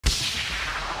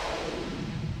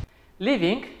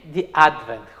Living the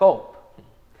Advent Hope.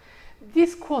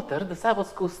 This quarter, the Sabbath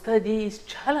School study is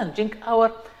challenging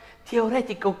our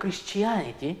theoretical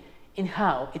Christianity in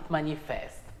how it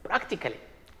manifests practically.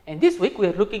 And this week we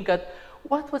are looking at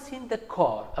what was in the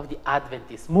core of the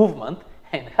Adventist movement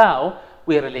and how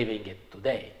we are living it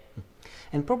today.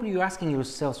 And probably you're asking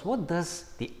yourselves, what does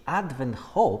the Advent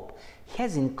hope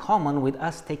has in common with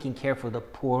us taking care for the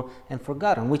poor and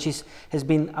forgotten, which has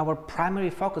been our primary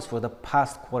focus for the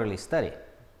past quarterly study.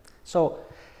 So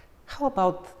how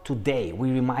about today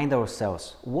we remind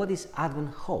ourselves, what is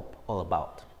Advent hope all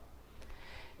about?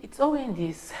 It's all in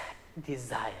this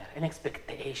desire and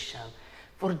expectation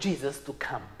for Jesus to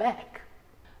come back.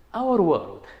 Our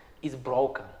world is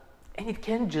broken and it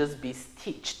can't just be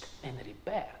stitched and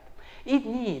repaired. It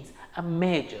needs a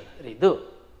major redo.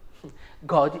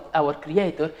 God, our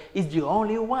Creator, is the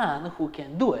only one who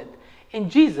can do it, and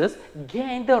Jesus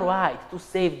gained the right to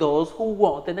save those who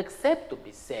want and accept to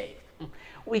be saved.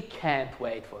 We can't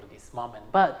wait for this moment,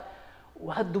 but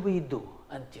what do we do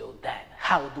until then?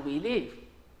 How do we live?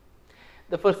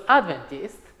 The first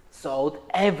Adventists sold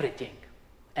everything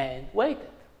and waited.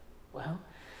 Well,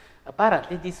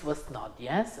 apparently this was not the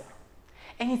answer.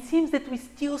 And it seems that we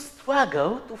still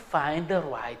struggle to find the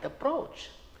right approach.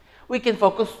 We can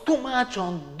focus too much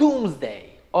on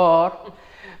doomsday or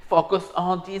focus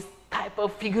on this type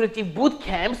of figurative boot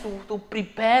camps to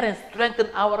prepare and strengthen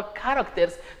our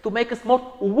characters to make us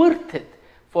more worth it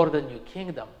for the new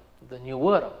kingdom, the new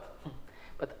world.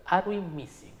 But are we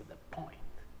missing the point?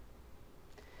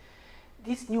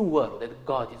 This new world that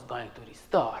God is going to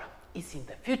restore is in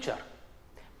the future,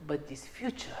 but this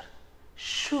future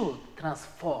should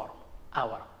transform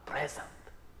our present.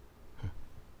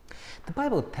 The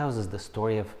Bible tells us the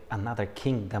story of another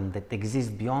kingdom that exists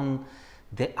beyond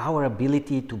our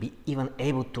ability to be even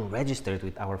able to register it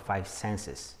with our five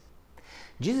senses.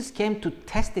 Jesus came to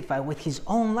testify with his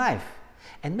own life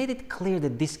and made it clear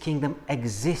that this kingdom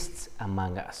exists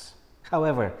among us.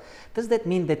 However, does that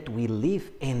mean that we live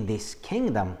in this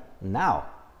kingdom now?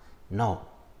 No.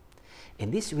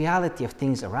 In this reality of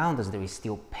things around us, there is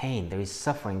still pain, there is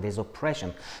suffering, there is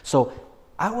oppression. So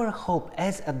our hope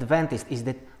as Adventists is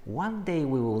that one day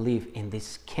we will live in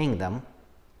this kingdom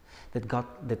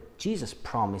that Jesus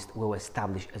promised will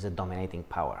establish as a dominating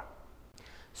power.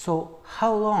 So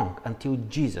how long until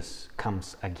Jesus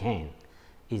comes again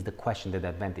is the question that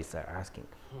Adventists are asking.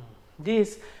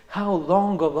 This how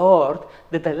long, O Lord,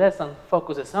 that the lesson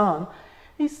focuses on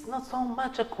is not so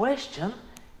much a question,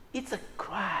 it's a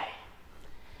cry.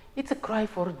 It's a cry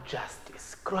for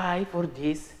justice, cry for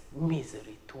this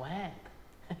misery to end.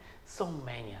 So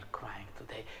many are crying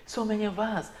today. So many of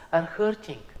us are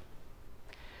hurting.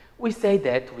 We say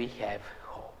that we have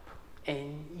hope.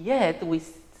 And yet we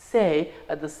say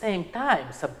at the same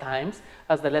time, sometimes,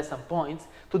 as the lesson points,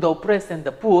 to the oppressed and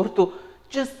the poor to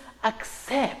just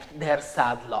accept their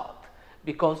sad lot.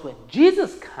 Because when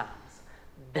Jesus comes,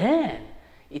 then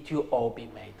it will all be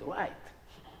made right.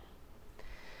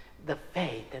 The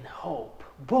faith and hope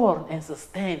born and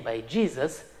sustained by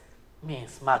Jesus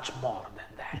means much more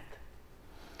than that.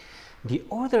 The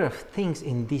order of things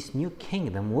in this new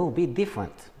kingdom will be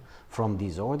different, from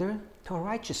disorder to a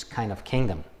righteous kind of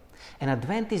kingdom. And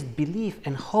Adventists believe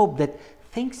and hope that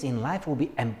things in life will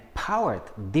be empowered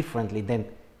differently than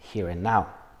here and now.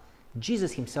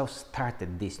 Jesus himself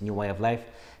started this new way of life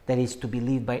that is to be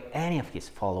lived by any of his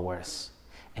followers.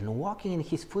 And walking in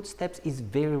his footsteps is a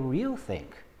very real thing.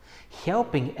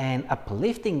 Helping and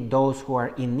uplifting those who are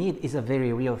in need is a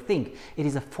very real thing. It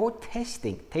is a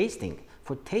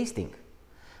tasting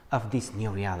of this new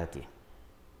reality.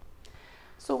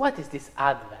 So what is this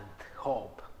Advent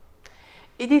hope?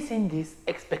 It is in this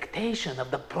expectation of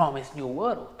the promised new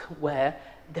world where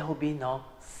there will be no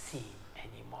sin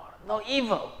anymore, no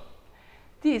evil.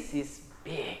 This is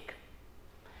big.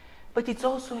 But it's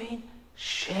also in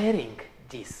sharing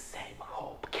this same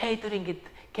hope, catering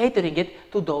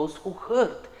it to those who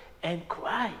hurt and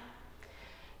cry.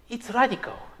 It's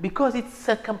radical because it's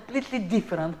a completely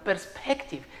different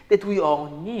perspective that we all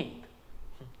need.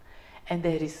 And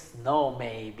there is no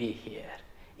maybe here.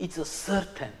 It's a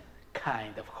certain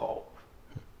kind of hope.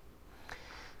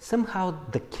 Somehow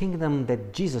the kingdom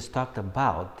that Jesus talked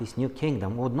about, this new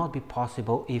kingdom, would not be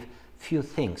possible if few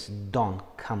things don't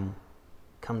come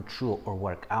true or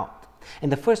work out. And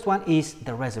the first one is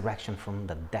the resurrection from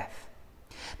the death.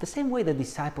 The same way the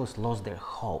disciples lost their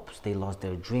hopes, they lost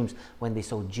their dreams when they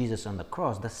saw Jesus on the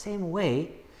cross, the same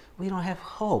way we don't have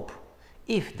hope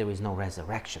if there is no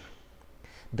resurrection.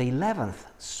 The 11th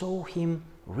saw him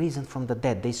risen from the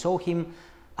dead. They saw him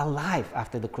alive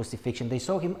after the crucifixion. They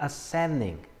saw him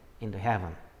ascending into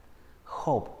heaven.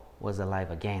 Hope was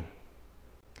alive again.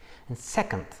 And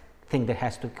second thing that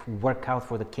has to work out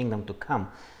for the kingdom to come,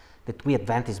 that we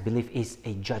Adventists believe, is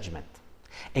a judgment.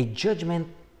 A judgment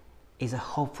is a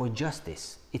hope for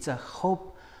justice. It's a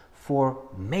hope for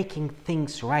making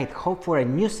things right, hope for a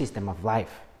new system of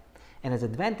life. And as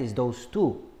Adventists, those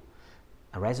two,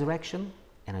 a resurrection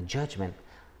and a judgment,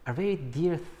 are very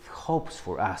dear hopes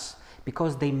for us,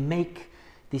 because they make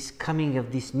this coming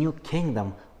of this new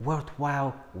kingdom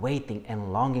worthwhile waiting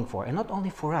and longing for. And not only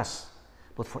for us,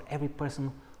 but for every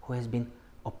person who has been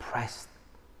oppressed,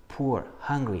 poor,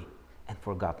 hungry, and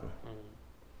forgotten.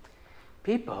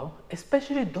 People,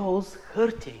 especially those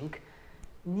hurting,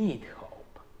 need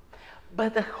hope.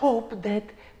 But a hope that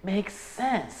makes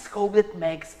sense, hope that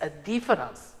makes a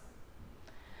difference.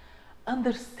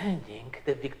 Understanding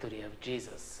the victory of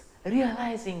Jesus,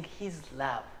 realizing his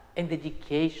love and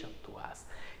dedication to us,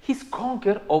 his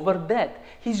conquer over death,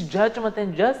 his judgment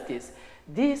and justice,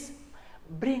 this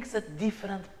brings a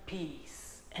different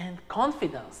peace and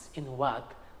confidence in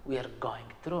what we are going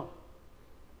through.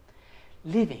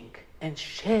 Living and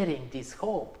sharing this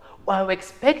hope while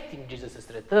expecting Jesus'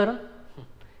 return,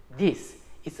 this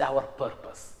is our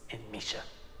purpose and mission.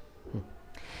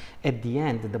 At the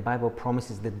end, the Bible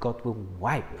promises that God will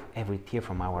wipe every tear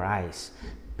from our eyes.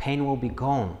 Pain will be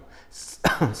gone.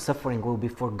 Suffering will be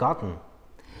forgotten.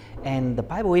 And the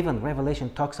Bible, even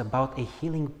Revelation, talks about a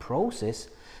healing process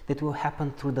that will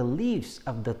happen through the leaves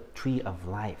of the tree of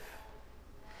life.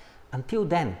 Until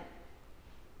then,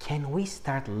 can we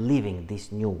start living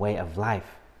this new way of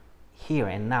life here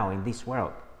and now in this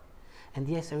world? And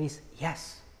the answer is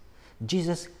yes.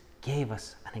 Jesus gave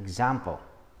us an example.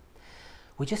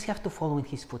 We just have to follow in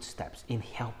his footsteps in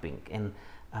helping and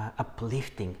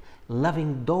uplifting,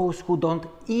 loving those who don't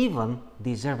even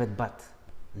deserve it but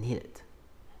need it.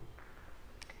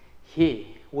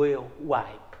 He will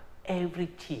wipe every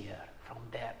tear from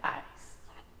their eyes.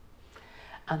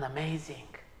 An amazing,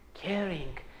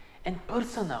 caring, and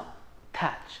personal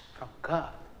touch from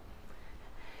God.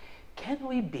 Can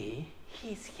we be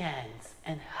his hands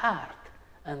and heart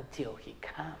until he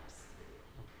comes?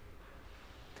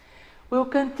 We'll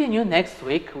continue next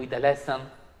week with the lesson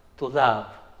to love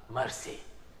mercy.